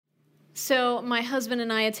So my husband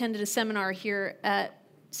and I attended a seminar here at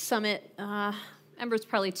Summit. Ember was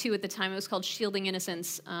probably 2 at the time. It was called Shielding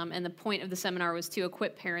Innocence, and the point of the seminar was to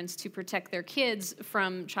equip parents to protect their kids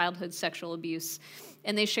from childhood sexual abuse.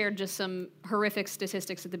 And they shared just some horrific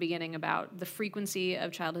statistics at the beginning about the frequency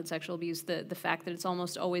of childhood sexual abuse, the fact that it's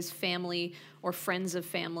almost always family or friends of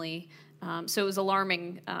family. So it was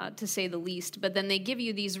alarming, to say the least. But then they give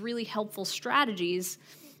you these really helpful strategies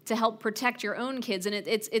to help protect your own kids. And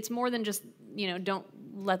it's more than just, don't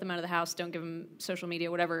let them out of the house, don't give them social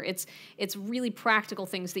media, whatever. It's really practical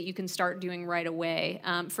things that you can start doing right away.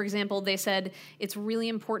 For example, they said it's really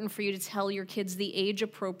important for you to tell your kids the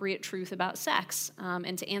age-appropriate truth about sex,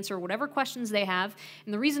 and to answer whatever questions they have.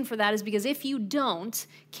 And the reason for that is because if you don't,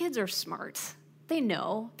 kids are smart. They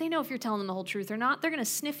know if you're telling them the whole truth or not. They're going to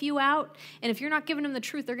sniff you out. And if you're not giving them the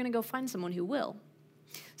truth, they're going to go find someone who will.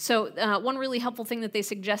 So one really helpful thing that they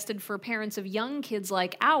suggested for parents of young kids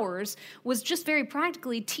like ours was just very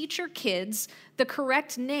practically teach your kids the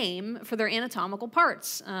correct name for their anatomical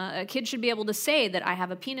parts. A kid should be able to say that I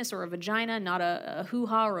have a penis or a vagina, not a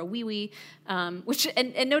hoo-ha or a wee-wee, which,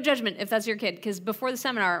 and no judgment if that's your kid, because before the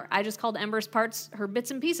seminar, I just called Ember's parts her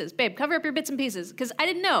bits and pieces. Babe, cover up your bits and pieces, because I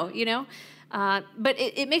didn't know, But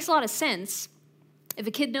it makes a lot of sense. If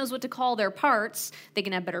a kid knows what to call their parts, they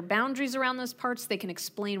can have better boundaries around those parts. They can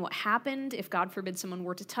explain what happened if, God forbid, someone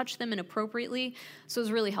were to touch them inappropriately. So it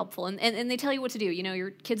was really helpful. And they tell you what to do.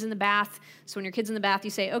 Your kid's in the bath. So when your kid's in the bath, you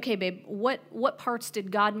say, okay, babe, what parts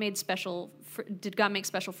did God make special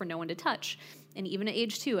for no one to touch? And even at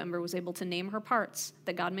age 2, Ember was able to name her parts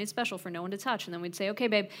that God made special for no one to touch. And then we'd say, okay,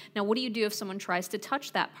 babe, now what do you do if someone tries to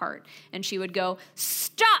touch that part? And she would go,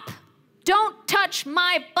 stop! Don't touch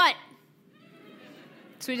my butt!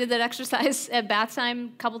 So we did that exercise at bath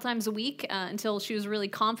time a couple times a week until she was really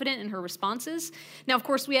confident in her responses. Now, of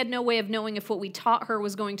course, we had no way of knowing if what we taught her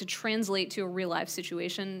was going to translate to a real-life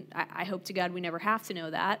situation. I hope to God we never have to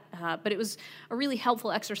know that. But it was a really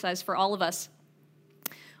helpful exercise for all of us.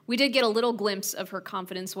 We did get a little glimpse of her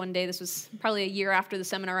confidence one day. This was probably a year after the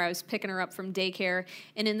seminar. I was picking her up from daycare.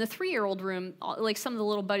 And in the 3-year-old room, like some of the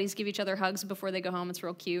little buddies give each other hugs before they go home. It's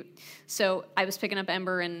real cute. So I was picking up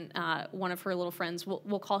Ember, and one of her little friends,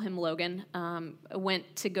 we'll call him Logan,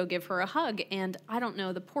 went to go give her a hug. And I don't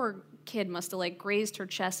know, the poor kid must have grazed her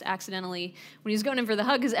chest accidentally when he was going in for the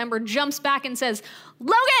hug, because Ember jumps back and says,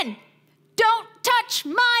 Logan, don't touch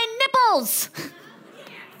my nipples.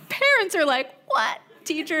 Parents are like, what?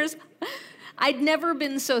 Teachers, I'd never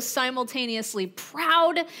been so simultaneously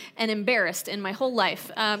proud and embarrassed in my whole life.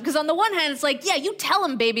 Because on the one hand, it's like, yeah, you tell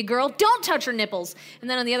him, baby girl, don't touch her nipples. And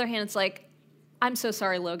then on the other hand, it's like, I'm so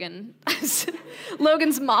sorry, Logan.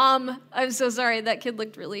 Logan's mom, I'm so sorry. That kid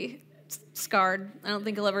looked really scarred. I don't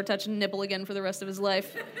think he'll ever touch a nipple again for the rest of his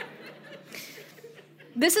life.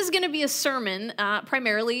 This is going to be a sermon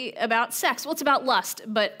primarily about sex. Well, it's about lust,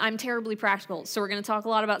 but I'm terribly practical, so we're going to talk a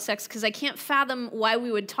lot about sex because I can't fathom why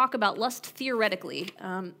we would talk about lust theoretically.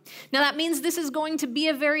 Now, that means this is going to be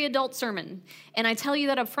a very adult sermon, and I tell you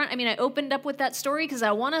that up front. I opened up with that story because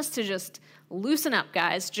I want us to just loosen up,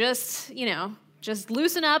 guys. Just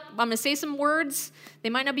loosen up. I'm going to say some words. They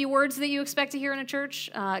might not be words that you expect to hear in a church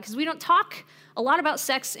because we don't talk a lot about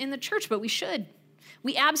sex in the church, but we should.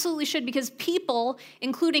 We absolutely should, because people,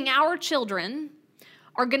 including our children,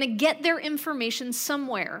 are going to get their information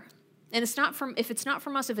somewhere. And if it's not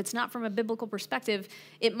from us, if it's not from a biblical perspective,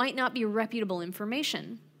 it might not be reputable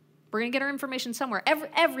information. We're going to get our information somewhere,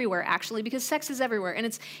 everywhere, actually, because sex is everywhere.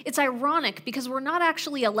 And it's ironic because we're not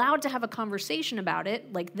actually allowed to have a conversation about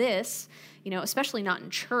it like this, especially not in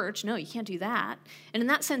church. No, you can't do that. And in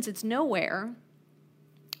that sense, it's nowhere,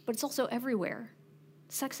 but it's also everywhere.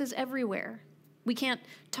 Sex is everywhere. We can't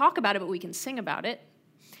talk about it, but we can sing about it.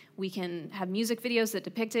 We can have music videos that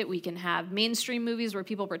depict it. We can have mainstream movies where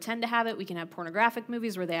people pretend to have it. We can have pornographic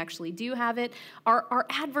movies where they actually do have it. Our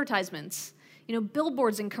advertisements,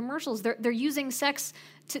 billboards and commercials, they're using sex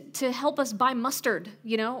to help us buy mustard,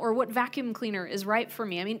 or what vacuum cleaner is right for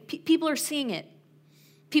me. People are seeing it.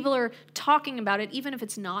 People are talking about it, even if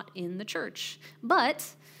it's not in the church.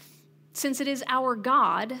 But since it is our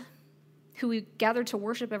God, who we gather to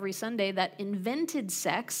worship every Sunday, that invented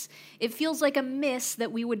sex, it feels like a miss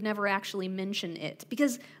that we would never actually mention it.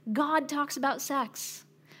 Because God talks about sex.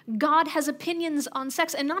 God has opinions on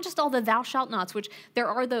sex, and not just all the thou shalt nots, which there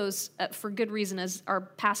are those for good reason, as our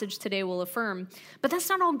passage today will affirm. But that's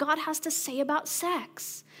not all God has to say about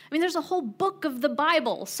sex. There's a whole book of the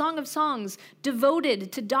Bible, Song of Songs,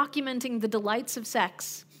 devoted to documenting the delights of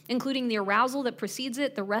sex. including the arousal that precedes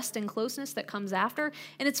it, the rest and closeness that comes after.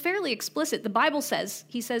 And it's fairly explicit. The Bible says,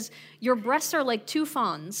 he says, your breasts are like two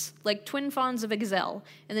fawns, like twin fawns of a gazelle.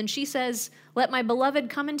 And then she says, let my beloved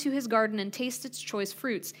come into his garden and taste its choice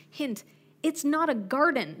fruits. Hint, it's not a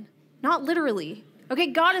garden, not literally. Okay,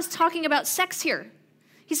 God is talking about sex here.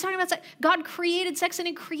 He's talking about sex. God created sex and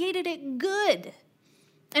he created it good.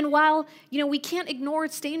 And while, we can't ignore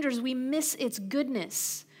its dangers, we miss its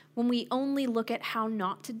goodness when we only look at how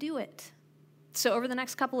not to do it. So over the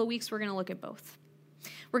next couple of weeks, we're going to look at both.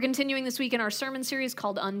 We're continuing this week in our sermon series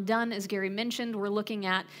called Undone. As Gary mentioned, we're looking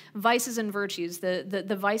at vices and virtues,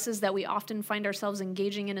 the vices that we often find ourselves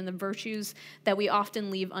engaging in and the virtues that we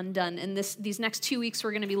often leave undone. And these next 2 weeks,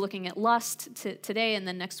 we're going to be looking at lust today, and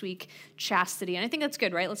then next week, chastity. And I think that's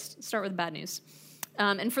good, right? Let's start with the bad news.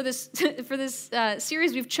 And for this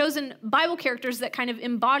series, we've chosen Bible characters that kind of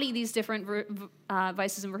embody these different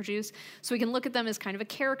vices and virtues, so we can look at them as kind of a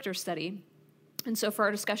character study. And so for our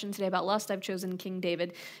discussion today about lust, I've chosen King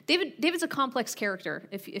David. David's a complex character,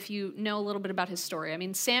 if you know a little bit about his story. I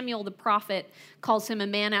mean, Samuel the prophet calls him a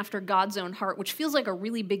man after God's own heart, which feels like a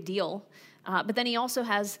really big deal. But then he also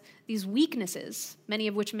has these weaknesses, many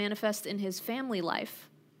of which manifest in his family life.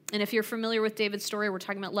 And if you're familiar with David's story, we're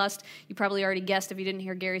talking about lust. You probably already guessed if you didn't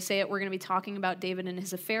hear Gary say it. We're going to be talking about David and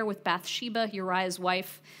his affair with Bathsheba, Uriah's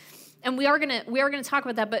wife. And we are going to talk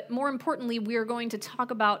about that, but more importantly, we are going to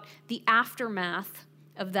talk about the aftermath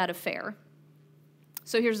of that affair.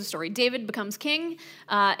 So here's the story. David becomes king,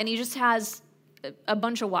 and he just has a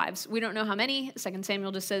bunch of wives. We don't know how many. 2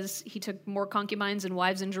 Samuel just says he took more concubines and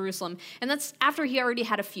wives in Jerusalem. And that's after he already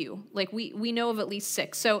had a few. Like we know of at least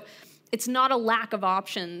 6. So it's not a lack of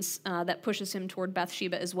options that pushes him toward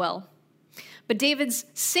Bathsheba as well. But David's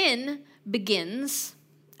sin begins,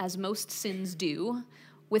 as most sins do,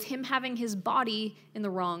 with him having his body in the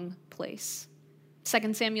wrong place.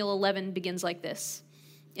 2 Samuel 11 begins like this.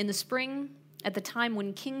 In the spring, at the time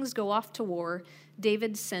when kings go off to war,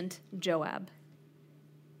 David sent Joab.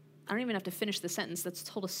 I don't even have to finish the sentence. That's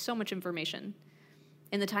told us so much information.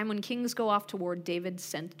 In the time when kings go off to war, David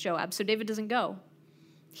sent Joab. So David doesn't go.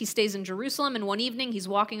 He stays in Jerusalem, and one evening he's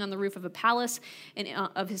walking on the roof of his palace,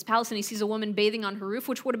 and he sees a woman bathing on her roof,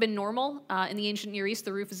 which would have been normal. In the ancient Near East,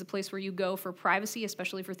 the roof is a place where you go for privacy,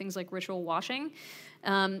 especially for things like ritual washing.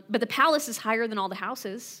 But the palace is higher than all the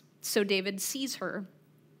houses, so David sees her.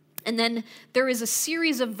 And then there is a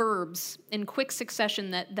series of verbs in quick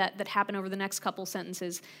succession that happen over the next couple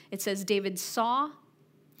sentences. It says David saw,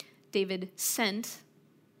 David sent,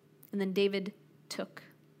 and then David took.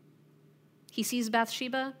 He sees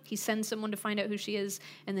Bathsheba, he sends someone to find out who she is,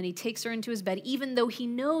 and then he takes her into his bed, even though he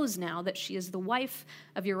knows now that she is the wife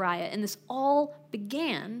of Uriah. And this all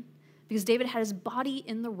began because David had his body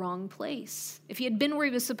in the wrong place. If he had been where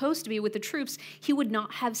he was supposed to be with the troops, he would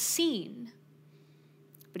not have seen.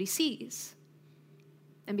 But he sees.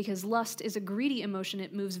 And because lust is a greedy emotion,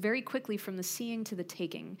 it moves very quickly from the seeing to the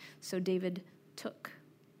taking. So David took.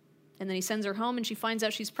 And then he sends her home, and she finds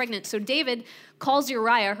out she's pregnant. So David calls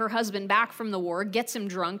Uriah, her husband, back from the war, gets him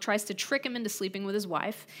drunk, tries to trick him into sleeping with his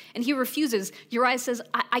wife, and he refuses. Uriah says,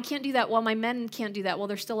 I can't do that while my men can't do that while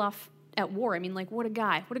they're still off at war. I mean, like, what a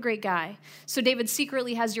guy. What a great guy. So David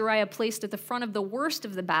secretly has Uriah placed at the front of the worst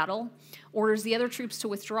of the battle, orders the other troops to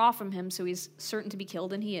withdraw from him so he's certain to be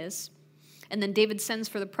killed, and he is. And then David sends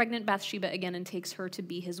for the pregnant Bathsheba again and takes her to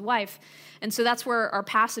be his wife. And so that's where our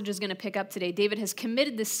passage is going to pick up today. David has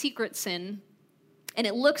committed this secret sin, and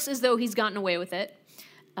it looks as though he's gotten away with it.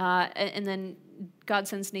 And then God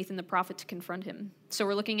sends Nathan the prophet to confront him. So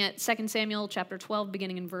we're looking at 2 Samuel chapter 12,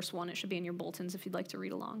 beginning in verse 1. It should be in your bulletins if you'd like to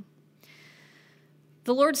read along.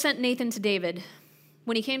 The Lord sent Nathan to David.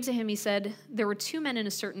 When he came to him, he said, there were 2 men in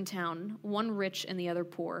a certain town, one rich and the other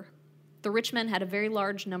poor. The rich man had a very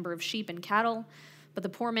large number of sheep and cattle, but the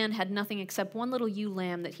poor man had nothing except one little ewe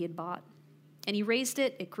lamb that he had bought. And he raised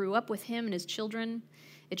it, it grew up with him and his children.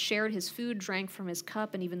 It shared his food, drank from his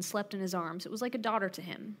cup, and even slept in his arms. It was like a daughter to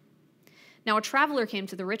him. Now a traveler came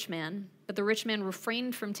to the rich man, but the rich man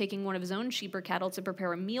refrained from taking one of his own sheep or cattle to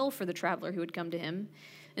prepare a meal for the traveler who had come to him.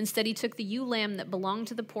 Instead, he took the ewe lamb that belonged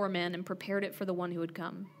to the poor man and prepared it for the one who had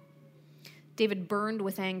come. David burned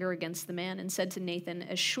with anger against the man and said to Nathan,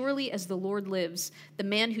 as surely as the Lord lives, the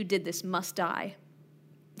man who did this must die.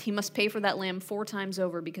 He must pay for that lamb 4 times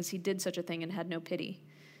over because he did such a thing and had no pity.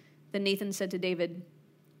 Then Nathan said to David,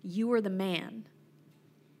 you are the man.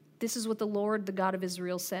 This is what the Lord, the God of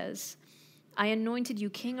Israel, says. I anointed you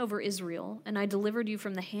king over Israel, and I delivered you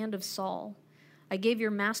from the hand of Saul. I gave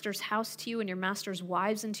your master's house to you and your master's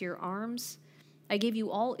wives into your arms. I gave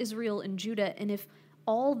you all Israel and Judah, and if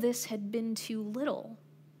all this had been too little,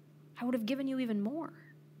 I would have given you even more.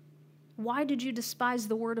 Why did you despise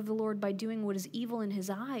the word of the Lord by doing what is evil in his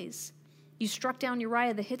eyes? You struck down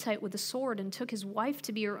Uriah the Hittite with a sword and took his wife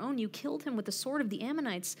to be your own. You killed him with the sword of the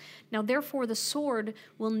Ammonites. Now therefore the sword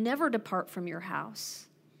will never depart from your house,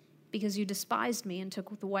 because you despised me and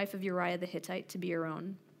took the wife of Uriah the Hittite to be your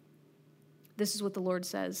own. This is what the Lord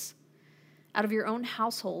says. Out of your own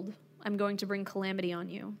household I'm going to bring calamity on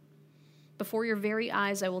you. Before your very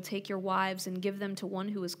eyes I will take your wives and give them to one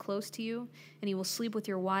who is close to you, and he will sleep with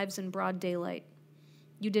your wives in broad daylight.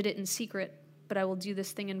 You did it in secret, but I will do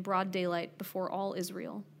this thing in broad daylight before all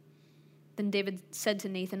Israel. Then David said to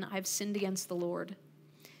Nathan, I have sinned against the Lord.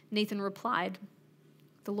 Nathan replied,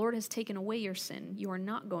 the Lord has taken away your sin. You are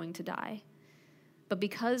not going to die. But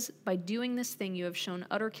because by doing this thing you have shown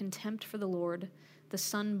utter contempt for the Lord, the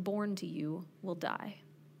son born to you will die.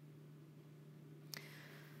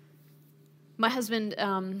 My husband,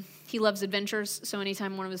 he loves adventures, so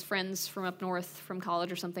anytime one of his friends from up north, from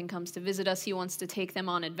college or something, comes to visit us, he wants to take them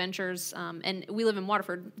on adventures. And we live in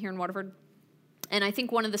Waterford, here in Waterford. And I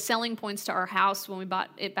think one of the selling points to our house when we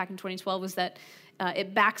bought it back in 2012 was that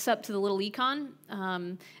it backs up to the Little Econ.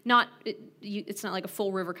 It's not like a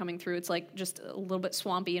full river coming through. It's like just a little bit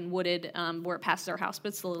swampy and wooded where it passes our house, but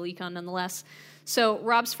it's the Little Econ nonetheless. So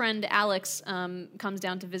Rob's friend Alex comes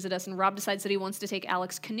down to visit us, and Rob decides that he wants to take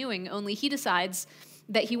Alex canoeing, only he decides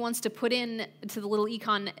that he wants to put in to the Little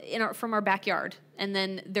Econ from our backyard, and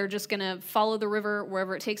then they're just going to follow the river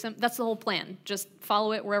wherever it takes them. That's the whole plan. Just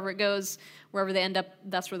follow it wherever it goes, wherever they end up,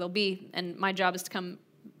 that's where they'll be, and my job is to come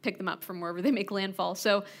pick them up from wherever they make landfall.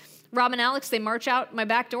 So Rob and Alex, they march out my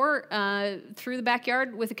back door through the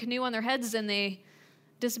backyard with a canoe on their heads, and they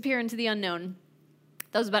disappear into the unknown.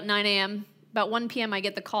 That was about 9 a.m. About 1 p.m., I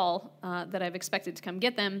get the call that I've expected to come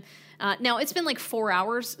get them. Now, it's been like 4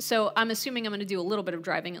 hours, so I'm assuming I'm going to do a little bit of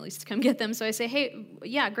driving at least to come get them. So I say, hey,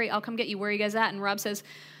 yeah, great, I'll come get you. Where are you guys at? And Rob says,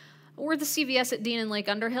 we're at the CVS at Dean and Lake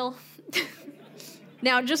Underhill.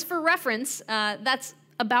 Now, just for reference, that's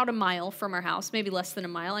about a mile from our house, maybe less than a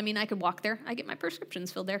mile. I mean, I could walk there. I get my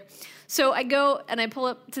prescriptions filled there. So I go and I pull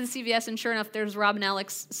up to the CVS, and sure enough, there's Rob and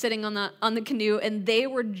Alex sitting on the canoe, and they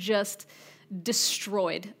were just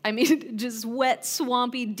destroyed. I mean, just wet,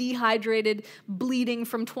 swampy, dehydrated, bleeding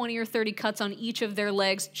from 20 or 30 cuts on each of their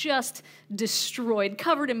legs, just destroyed,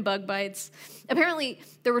 covered in bug bites. Apparently,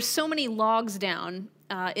 there were so many logs down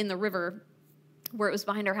in the river where it was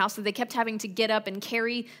behind our house that they kept having to get up and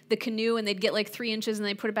carry the canoe, and they'd get like 3 inches and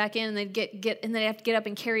they'd put it back in, and they'd get and they'd have to get up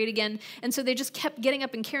and carry it again. And so they just kept getting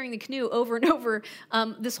up and carrying the canoe over and over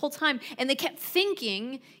this whole time. And they kept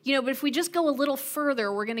thinking, but if we just go a little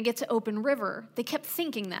further, we're going to get to open river. They kept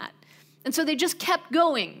thinking that. And so they just kept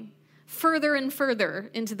going further and further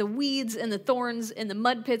into the weeds and the thorns and the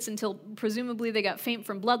mud pits until presumably they got faint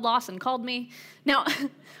from blood loss and called me. Now,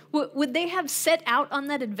 would they have set out on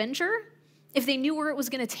that adventure if they knew where it was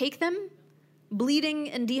going to take them,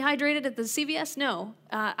 bleeding and dehydrated at the CVS? No,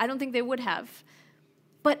 I don't think they would have.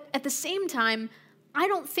 But at the same time, I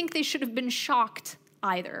don't think they should have been shocked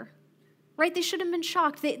either, right? They should have been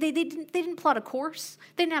shocked. They didn't plot a course.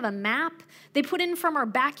 They didn't have a map. They put in from our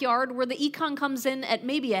backyard where the econ comes in at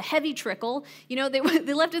maybe a heavy trickle. They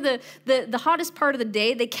left at the hottest part of the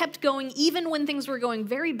day. They kept going even when things were going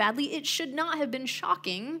very badly. It should not have been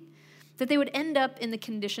shocking that they would end up in the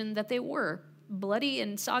condition that they were, bloody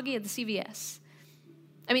and soggy at the CVS.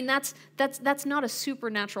 I mean, that's not a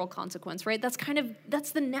supernatural consequence, right?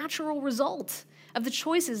 That's the natural result of the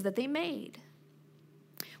choices that they made.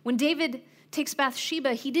 When David takes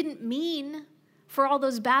Bathsheba, he didn't mean for all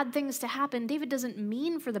those bad things to happen. David doesn't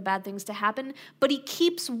mean for the bad things to happen, but he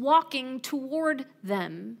keeps walking toward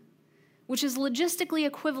them, which is logistically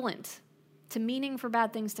equivalent to meaning for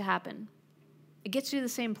bad things to happen. It gets you to the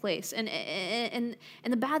same place. And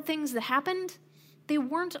the bad things that happened, they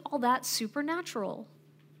weren't all that supernatural.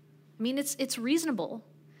 I mean, it's reasonable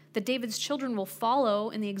that David's children will follow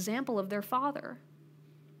in the example of their father.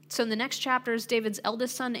 So in the next chapters, David's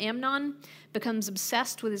eldest son, Amnon, becomes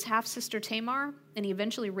obsessed with his half-sister Tamar, and he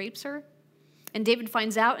eventually rapes her. And David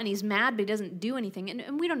finds out, and he's mad, but he doesn't do anything.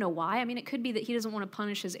 And we don't know why. I mean, it could be that he doesn't want to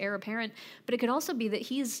punish his heir apparent, but it could also be that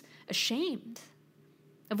he's ashamed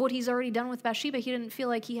of what he's already done with Bathsheba. He didn't feel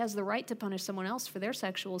like he has the right to punish someone else for their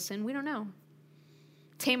sexual sin. We don't know.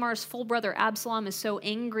 Tamar's full brother Absalom is so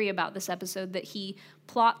angry about this episode that he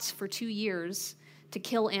plots for 2 years to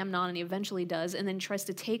kill Amnon, and he eventually does, and then tries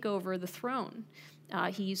to take over the throne.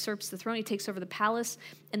 He usurps the throne, he takes over the palace,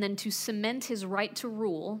 and then to cement his right to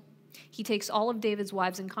rule, he takes all of David's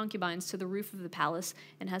wives and concubines to the roof of the palace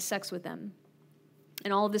and has sex with them.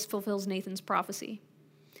 And all of this fulfills Nathan's prophecy.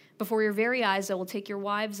 Before your very eyes, I will take your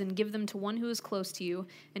wives and give them to one who is close to you,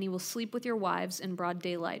 and he will sleep with your wives in broad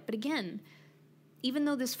daylight. But again, even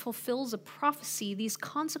though this fulfills a prophecy, these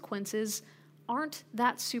consequences aren't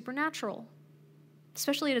that supernatural,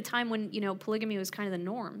 especially at a time when, polygamy was kind of the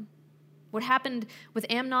norm. What happened with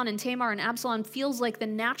Amnon and Tamar and Absalom feels like the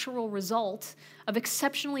natural result of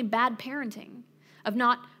exceptionally bad parenting, of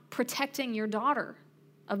not protecting your daughter,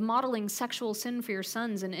 of modeling sexual sin for your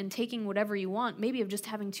sons and taking whatever you want, maybe of just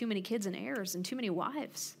having too many kids and heirs and too many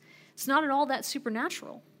wives. It's not at all that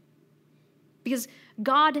supernatural. Because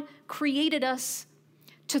God created us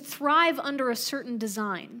to thrive under a certain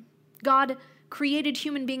design. God created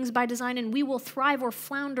human beings by design, and we will thrive or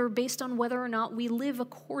flounder based on whether or not we live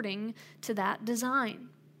according to that design.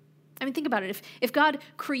 I mean, think about it. If God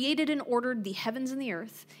created and ordered the heavens and the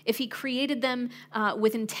earth, if he created them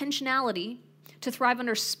with intentionality to thrive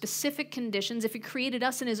under specific conditions, if he created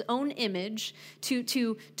us in his own image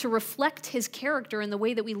to reflect his character in the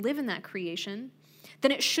way that we live in that creation, then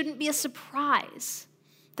it shouldn't be a surprise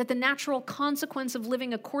that the natural consequence of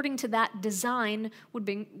living according to that design would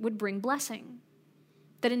bring blessing.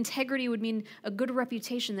 That integrity would mean a good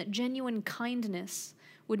reputation, that genuine kindness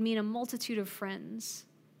would mean a multitude of friends,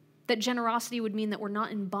 that generosity would mean that we're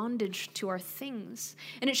not in bondage to our things.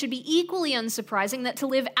 And it should be equally unsurprising that to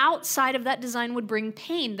live outside of that design would bring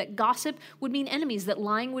pain, that gossip would mean enemies, that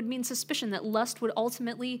lying would mean suspicion, that lust would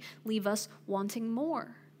ultimately leave us wanting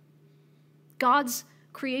more. God's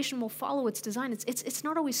creation will follow its design. It's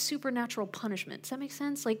not always supernatural punishment. Does that make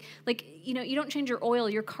sense? Like you don't change your oil.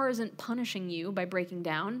 Your car isn't punishing you by breaking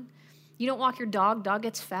down. You don't walk your dog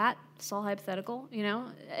gets fat. It's all hypothetical.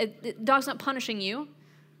 Dog's not punishing you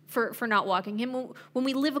for not walking him. When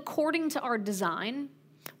we live according to our design,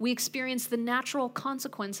 we experience the natural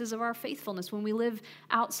consequences of our faithfulness. When we live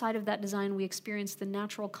outside of that design, we experience the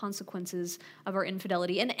natural consequences of our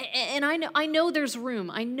infidelity. And I know there's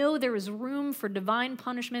room. I know there is room for divine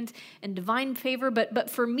punishment and divine favor, but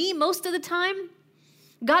for me, most of the time,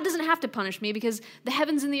 God doesn't have to punish me because the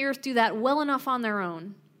heavens and the earth do that well enough on their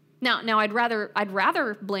own. Now I'd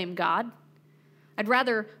rather blame God. I'd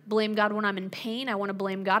rather blame God when I'm in pain. I want to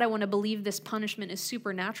blame God. I want to believe this punishment is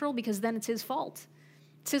supernatural because then it's his fault.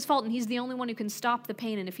 It's his fault, and he's the only one who can stop the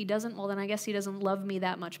pain. And if he doesn't, well, then I guess he doesn't love me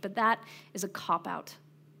that much. But that is a cop-out.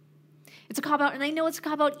 It's a cop-out, and I know it's a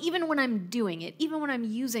cop-out even when I'm doing it, even when I'm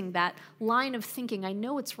using that line of thinking. I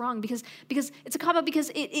know it's wrong because it's a cop-out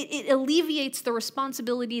because it alleviates the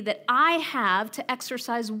responsibility that I have to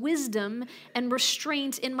exercise wisdom and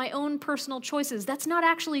restraint in my own personal choices. That's not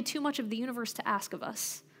actually too much of the universe to ask of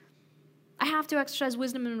us. I have to exercise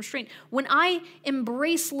wisdom and restraint. When I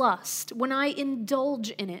embrace lust, when I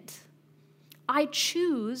indulge in it, I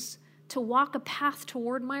choose to walk a path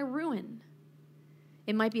toward my ruin.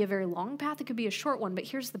 It might be a very long path, it could be a short one, but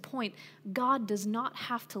here's the point. God does not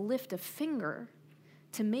have to lift a finger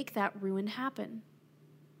to make that ruin happen.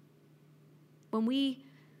 When we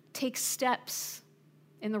take steps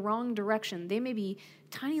in the wrong direction, they may be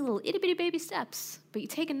tiny little itty-bitty baby steps, but you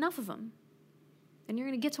take enough of them, and you're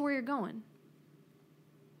going to get to where you're going.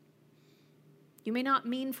 You may not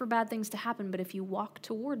mean for bad things to happen, but if you walk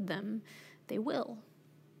toward them, they will.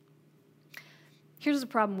 Here's the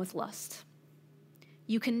problem with lust.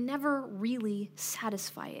 You can never really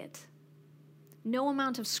satisfy it. No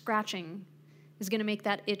amount of scratching is going to make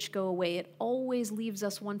that itch go away. It always leaves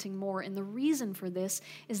us wanting more. And the reason for this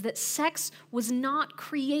is that sex was not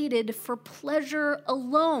created for pleasure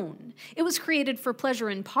alone. It was created for pleasure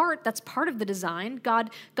in part. That's part of the design. God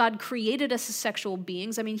created us as sexual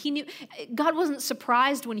beings. I mean, God wasn't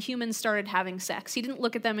surprised when humans started having sex. He didn't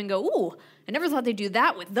look at them and go, ooh, I never thought they'd do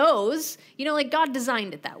that with those. God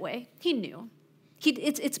designed it that way. He knew.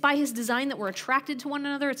 It's by his design that we're attracted to one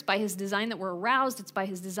another. It's by his design that we're aroused. It's by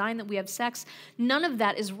his design that we have sex. None of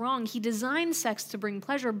that is wrong. He designed sex to bring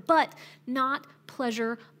pleasure, but not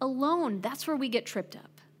pleasure alone. That's where we get tripped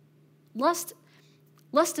up. Lust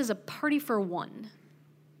is a party for one.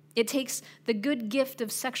 It takes the good gift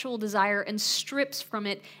of sexual desire and strips from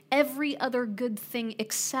it every other good thing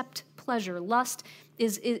except pleasure. Lust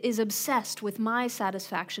is obsessed with my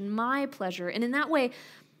satisfaction, my pleasure. And in that way,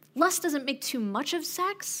 lust doesn't make too much of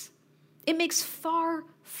sex. It makes far,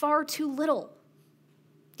 far too little.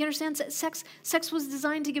 You understand? Sex was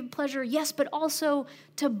designed to give pleasure, yes, but also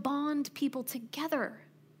to bond people together,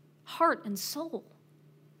 heart and soul,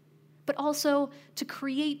 but also to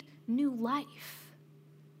create new life.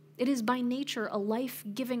 It is by nature a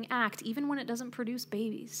life-giving act, even when it doesn't produce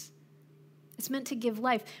babies. It's meant to give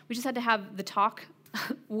life. We just had to have the talk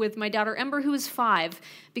with my daughter Ember, who is 5,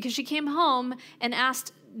 because she came home and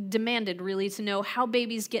asked demanded, really, to know how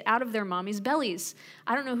babies get out of their mommy's bellies.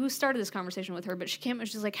 I don't know who started this conversation with her, but she came and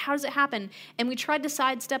she's like, how does it happen? And we tried to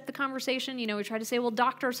sidestep the conversation. We tried to say, well,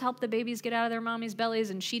 doctors help the babies get out of their mommy's bellies.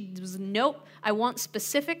 And she was, nope, I want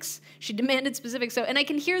specifics. She demanded specifics. And I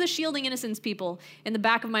can hear the shielding innocence people in the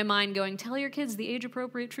back of my mind going, tell your kids the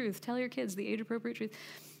age-appropriate truth. Tell your kids the age-appropriate truth.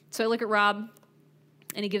 So I look at Rob,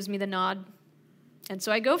 and he gives me the nod. And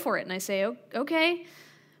so I go for it, and I say, okay.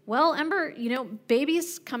 Well, Ember,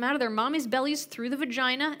 babies come out of their mommy's bellies through the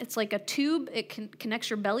vagina. It's like a tube. It connects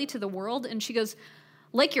your belly to the world. And she goes,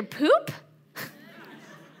 like your poop?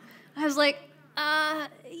 I was like,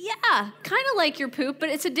 yeah, kind of like your poop, but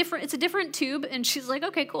it's a different tube. And she's like,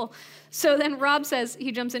 okay, cool. So then Rob says,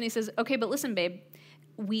 he jumps in, he says, okay, but listen, babe,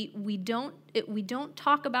 we don't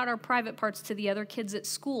talk about our private parts to the other kids at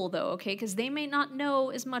school, though, okay? Because they may not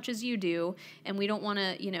know as much as you do, and we don't want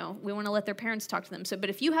to, we want to let their parents talk to them. So,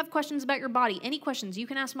 but if you have questions about your body, any questions, you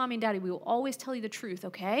can ask Mommy and Daddy. We will always tell you the truth,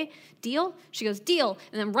 okay? Deal? She goes, deal,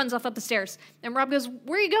 and then runs off up the stairs. And Rob goes,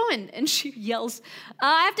 where are you going? And she yells,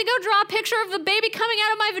 I have to go draw a picture of the baby coming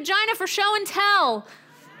out of my vagina for show and tell.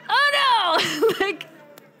 Oh, no!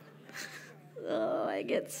 I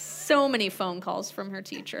get so many phone calls from her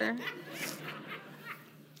teacher.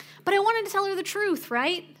 But I wanted to tell her the truth,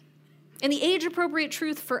 right? And the age-appropriate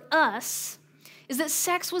truth for us is that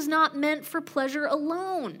sex was not meant for pleasure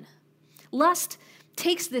alone. Lust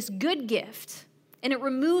takes this good gift, and it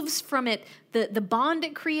removes from it the bond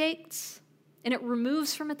it creates, and it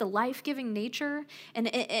removes from it the life-giving nature,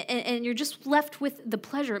 and you're just left with the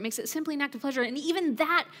pleasure. It makes it simply an act of pleasure. And even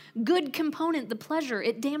that good component, the pleasure,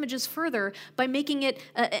 it damages further by making it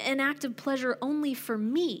an act of pleasure only for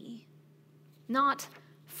me, not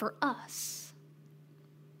for us.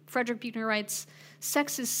 Frederick Buechner writes,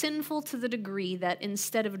 sex is sinful to the degree that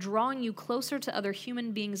instead of drawing you closer to other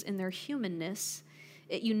human beings in their humanness,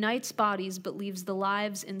 it unites bodies but leaves the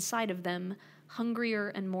lives inside of them hungrier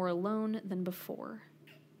and more alone than before.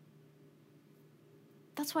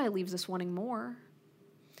 That's why it leaves us wanting more.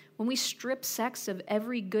 When we strip sex of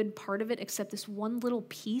every good part of it except this one little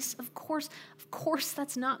piece, of course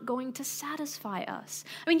that's not going to satisfy us.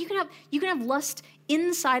 I mean, you can have lust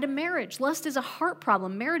inside a marriage. Lust is a heart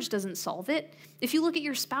problem. Marriage doesn't solve it. If you look at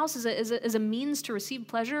your spouse as a means to receive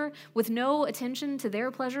pleasure with no attention to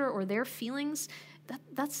their pleasure or their feelings,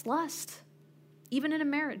 that's lust. Even in a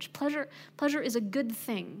marriage, pleasure is a good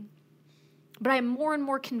thing. But I am more and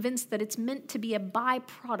more convinced that it's meant to be a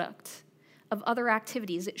byproduct of other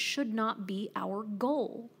activities. It should not be our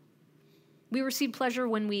goal. We receive pleasure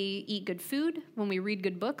when we eat good food, when we read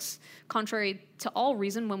good books, contrary to all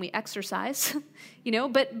reason, when we exercise.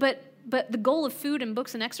 But the goal of food and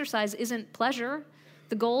books and exercise isn't pleasure.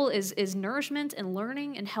 The goal is nourishment and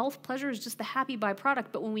learning and health. Pleasure is just the happy byproduct.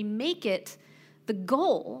 But when we make it the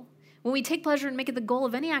goal, when we take pleasure and make it the goal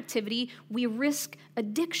of any activity, we risk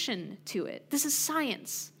addiction to it. This is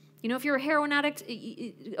science. If you're a heroin addict,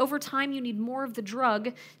 over time you need more of the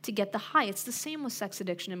drug to get the high. It's the same with sex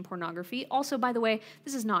addiction and pornography. Also, by the way,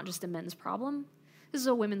 this is not just a men's problem. This is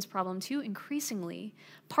a women's problem too, increasingly.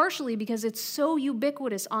 Partially because it's so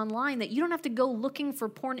ubiquitous online that you don't have to go looking for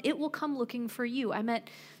porn. It will come looking for you. I met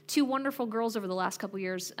two wonderful girls over the last couple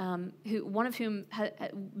years, one of whom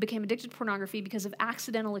became addicted to pornography because of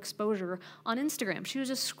accidental exposure on Instagram. She was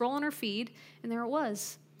just scrolling her feed, and there it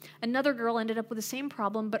was. Another girl ended up with the same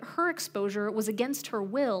problem, but her exposure was against her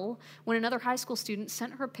will when another high school student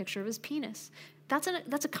sent her a picture of his penis. That's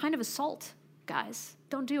a kind of assault, guys.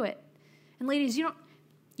 Don't do it. And ladies, you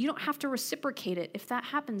don't have to reciprocate it if that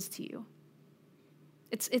happens to you.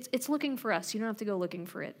 It's looking for us. You don't have to go looking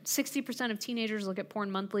for it. 60% of teenagers look at porn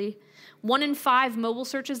monthly. 1 in 5 mobile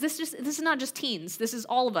searches. This is not just teens. This is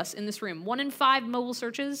all of us in this room. 1 in 5 mobile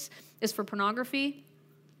searches is for pornography.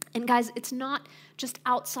 And guys, it's not just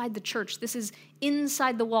outside the church. This is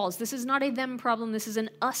inside the walls. This is not a them problem. This is an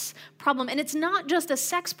us problem. And it's not just a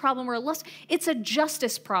sex problem or a lust. It's a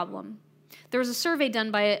justice problem. There was a survey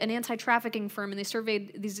done by an anti-trafficking firm, and they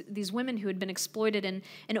surveyed these women who had been exploited, and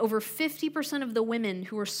over 50% of the women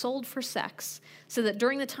who were sold for sex said that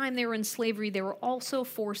during the time they were in slavery, they were also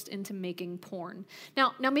forced into making porn.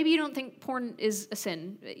 Now maybe you don't think porn is a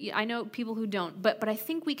sin. I know people who don't, but I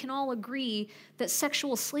think we can all agree that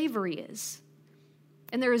sexual slavery is.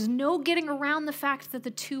 And there is no getting around the fact that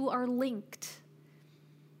the two are linked.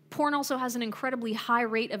 Porn also has an incredibly high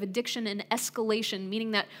rate of addiction and escalation,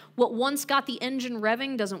 meaning that what once got the engine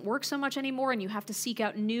revving doesn't work so much anymore, and you have to seek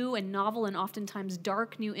out new and novel and oftentimes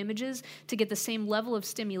dark new images to get the same level of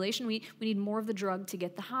stimulation. We need more of the drug to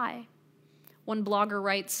get the high. One blogger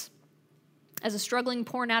writes, As a struggling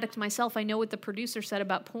porn addict myself, I know what the producer said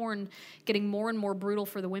about porn getting more and more brutal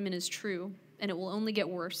for the women is true, and it will only get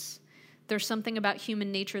worse. There's something about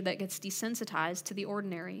human nature that gets desensitized to the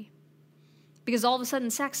ordinary. Because all of a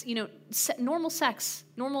sudden sex, normal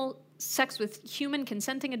sex with human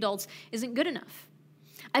consenting adults isn't good enough.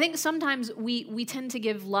 I think sometimes we tend to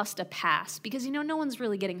give lust a pass because, no one's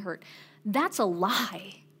really getting hurt. That's a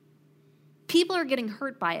lie. People are getting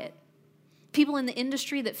hurt by it. People in the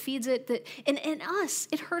industry that feeds it, and us,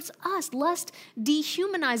 it hurts us. Lust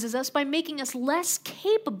dehumanizes us by making us less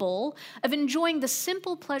capable of enjoying the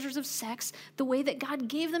simple pleasures of sex the way that God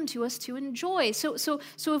gave them to us to enjoy. So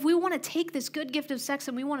if we want to take this good gift of sex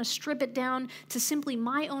and we want to strip it down to simply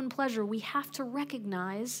my own pleasure, we have to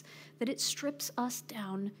recognize that it strips us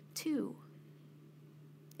down too.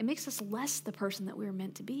 It makes us less the person that we were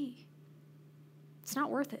meant to be. It's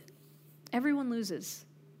not worth it. Everyone loses.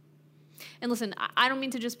 And listen, I don't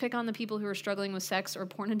mean to just pick on the people who are struggling with sex or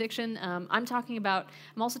porn addiction. I'm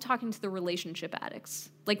also talking to the relationship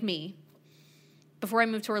addicts, like me. Before I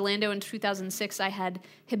moved to Orlando in 2006, I had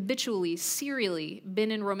habitually, serially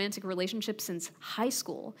been in romantic relationships since high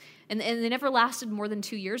school. And they never lasted more than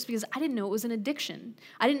 2 years because I didn't know it was an addiction.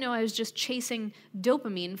 I didn't know I was just chasing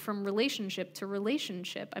dopamine from relationship to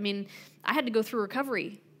relationship. I had to go through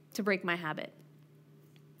recovery to break my habit.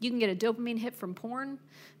 You can get a dopamine hit from porn,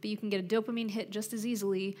 but you can get a dopamine hit just as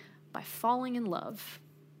easily by falling in love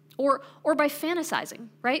or by fantasizing,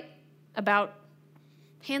 right? About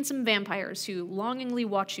handsome vampires who longingly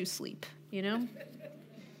watch you sleep, Don't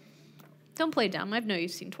play dumb. I know you've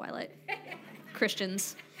seen Twilight.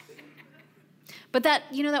 Christians. But that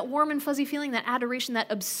warm and fuzzy feeling, that adoration, that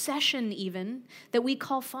obsession even, that we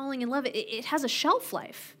call falling in love, it has a shelf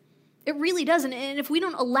life. It really doesn't. And if we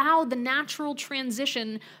don't allow the natural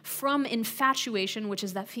transition from infatuation, which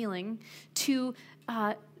is that feeling, to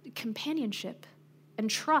companionship and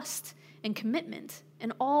trust and commitment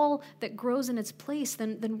and all that grows in its place,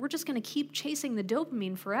 then we're just going to keep chasing the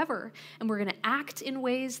dopamine forever. And we're going to act in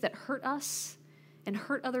ways that hurt us and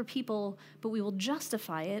hurt other people, but we will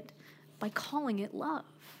justify it by calling it love.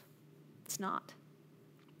 It's not.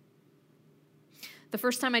 The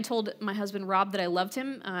first time I told my husband, Rob, that I loved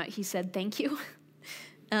him, he said, thank you.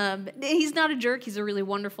 He's not a jerk. He's a really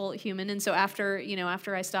wonderful human. And so after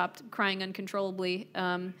I stopped crying uncontrollably,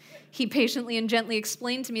 he patiently and gently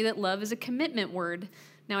explained to me that love is a commitment word.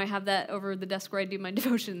 Now I have that over the desk where I do my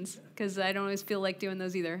devotions because I don't always feel like doing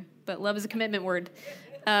those either. But love is a commitment word.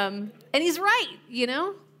 And he's right,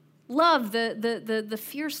 Love, the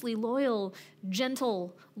fiercely loyal,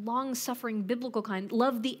 gentle, long-suffering, biblical kind.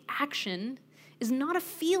 Love, the action, is not a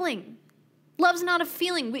feeling. Love's not a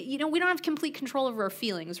feeling. We don't have complete control over our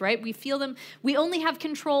feelings, right? We feel them. We only have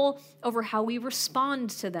control over how we respond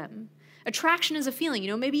to them. Attraction is a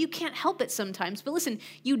feeling. Maybe you can't help it sometimes, but listen,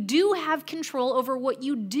 you do have control over what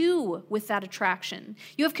you do with that attraction.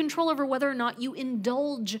 You have control over whether or not you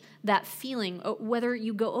indulge that feeling, or whether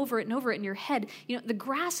you go over it and over it in your head. The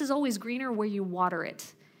grass is always greener where you water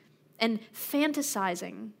it. And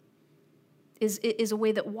fantasizing is a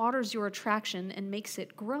way that waters your attraction and makes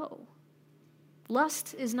it grow.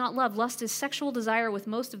 Lust is not love. Lust is sexual desire with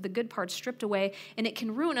most of the good parts stripped away, and it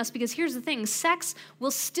can ruin us because here's the thing, sex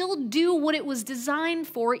will still do what it was designed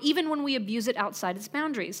for even when we abuse it outside its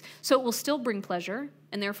boundaries. So it will still bring pleasure,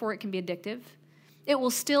 and therefore it can be addictive. It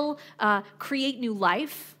will still create new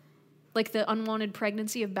life, like the unwanted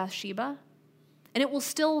pregnancy of Bathsheba, and it will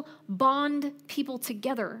still bond people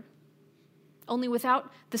together. Only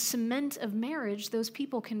without the cement of marriage, those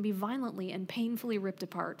people can be violently and painfully ripped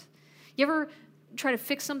apart. You ever try to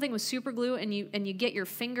fix something with super glue and you get your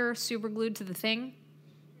finger super glued to the thing?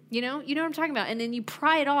 You know what I'm talking about? And then you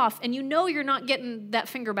pry it off and you're not getting that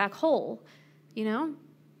finger back whole,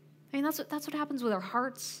 that's what happens with our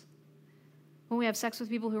hearts when we have sex with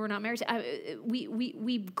people who are not married.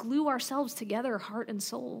 We glue ourselves together, heart and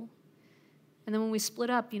soul. And then when we split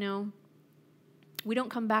up, we don't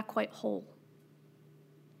come back quite whole.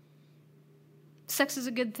 Sex is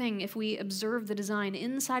a good thing if we observe the design.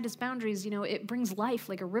 Inside its boundaries, it brings life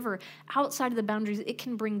like a river. Outside of the boundaries, it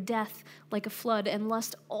can bring death like a flood, and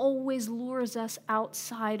lust always lures us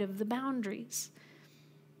outside of the boundaries.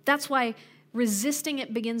 That's why resisting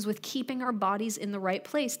it begins with keeping our bodies in the right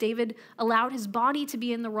place. David allowed his body to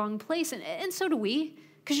be in the wrong place, and so do we,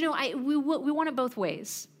 because we want it both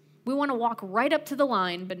ways. We want to walk right up to the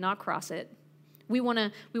line, but not cross it. We want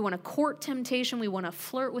to court temptation. We want to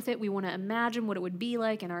flirt with it. We want to imagine what it would be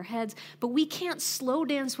like in our heads. But we can't slow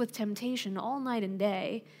dance with temptation all night and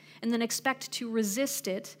day and then expect to resist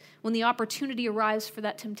it when the opportunity arrives for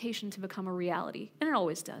that temptation to become a reality. And it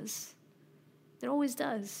always does. It always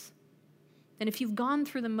does. And if you've gone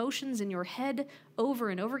through the motions in your head over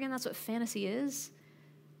and over again, that's what fantasy is.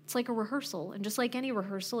 It's like a rehearsal. And just like any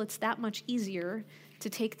rehearsal, it's that much easier to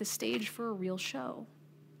take the stage for a real show.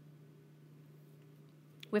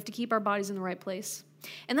 We have to keep our bodies in the right place.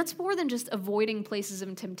 And that's more than just avoiding places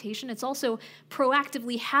of temptation. It's also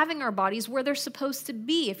proactively having our bodies where they're supposed to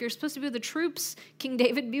be. If you're supposed to be with the troops, King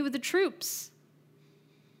David, be with the troops.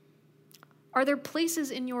 Are there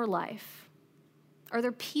places in your life? Are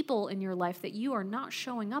there people in your life that you are not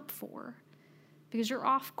showing up for because you're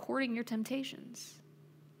off courting your temptations?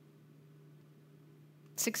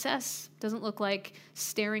 Success doesn't look like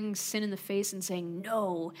staring sin in the face and saying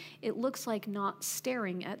no. It looks like not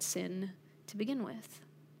staring at sin to begin with.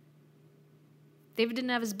 David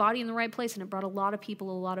didn't have his body in the right place, and it brought a lot of people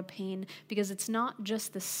a lot of pain because it's not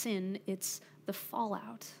just the sin, it's the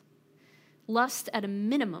fallout. Lust, at a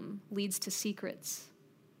minimum, leads to secrets.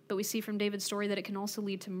 But we see from David's story that it can also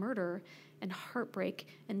lead to murder and heartbreak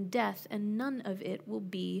and death, and none of it will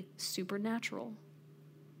be supernatural.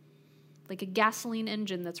 Like a gasoline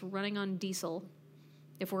engine that's running on diesel.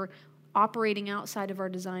 If we're operating outside of our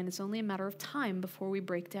design, it's only a matter of time before we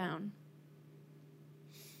break down.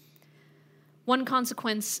 One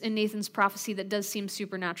consequence in Nathan's prophecy that does seem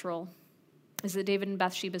supernatural is that David and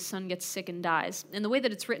Bathsheba's son gets sick and dies. And the way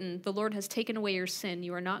that it's written, the Lord has taken away your sin,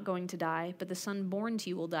 you are not going to die, but the son born to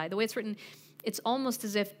you will die. The way it's written, it's almost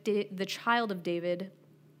as if the child of David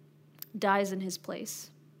dies in his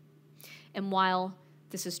place. And while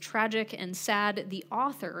this is tragic and sad, the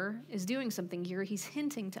author is doing something here. He's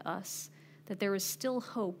hinting to us that there is still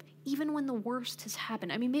hope, even when the worst has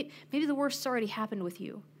happened. I mean, maybe the worst's already happened with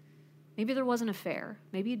you. Maybe there was an affair.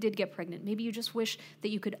 Maybe you did get pregnant. Maybe you just wish that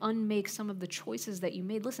you could unmake some of the choices that you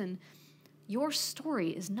made. Listen, your story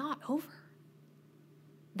is not over.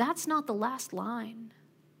 That's not the last line.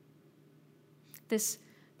 This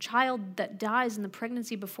child that dies in the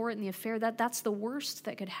pregnancy before it in the affair, that's the worst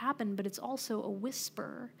that could happen, but it's also a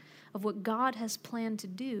whisper of what God has planned to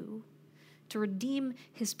do to redeem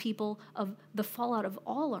his people of the fallout of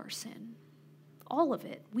all our sin. All of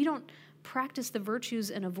it. We don't practice the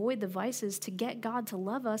virtues and avoid the vices to get God to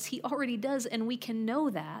love us. He already does, and we can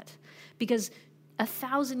know that because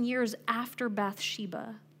 1,000 years after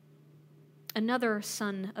Bathsheba, another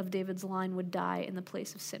son of David's line would die in the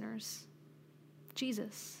place of sinners.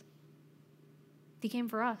 Jesus. He came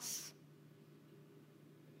for us.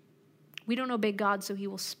 We don't obey God so he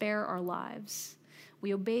will spare our lives.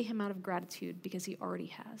 We obey him out of gratitude because he already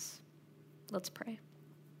has. Let's pray.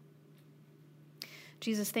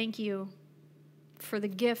 Jesus, thank you for the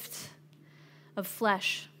gift of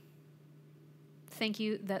flesh. Thank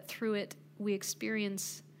you that through it we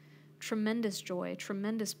experience tremendous joy,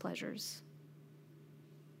 tremendous pleasures.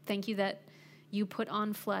 Thank you that you put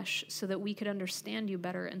on flesh so that we could understand you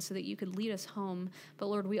better and so that you could lead us home. But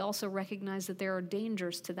Lord, we also recognize that there are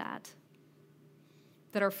dangers to that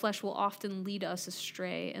our flesh will often lead us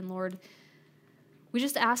astray. And Lord, we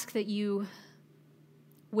just ask that you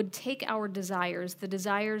would take our desires, the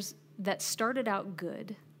desires that started out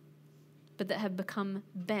good, but that have become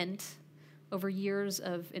bent over years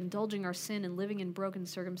of indulging our sin and living in broken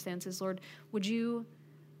circumstances. Lord, would you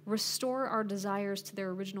restore our desires to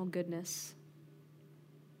their original goodness?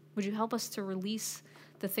 Would you help us to release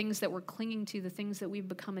the things that we're clinging to, the things that we've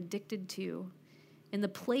become addicted to, in the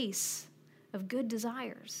place of good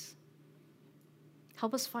desires?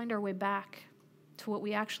 Help us find our way back to what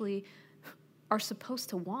we actually are supposed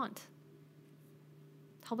to want.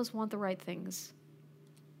 Help us want the right things.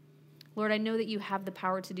 Lord, I know that you have the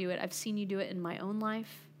power to do it. I've seen you do it in my own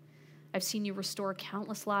life. I've seen you restore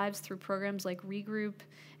countless lives through programs like Regroup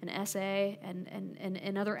and SA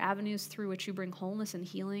and other avenues through which you bring wholeness and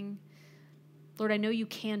healing. Lord, I know you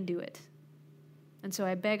can do it. And so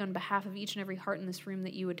I beg on behalf of each and every heart in this room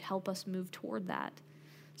that you would help us move toward that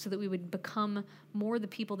so that we would become more the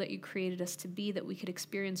people that you created us to be, that we could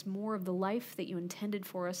experience more of the life that you intended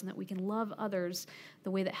for us, and that we can love others the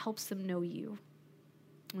way that helps them know you.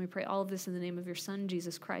 And we pray all of this in the name of your Son,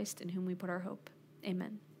 Jesus Christ, in whom we put our hope.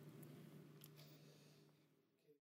 Amen.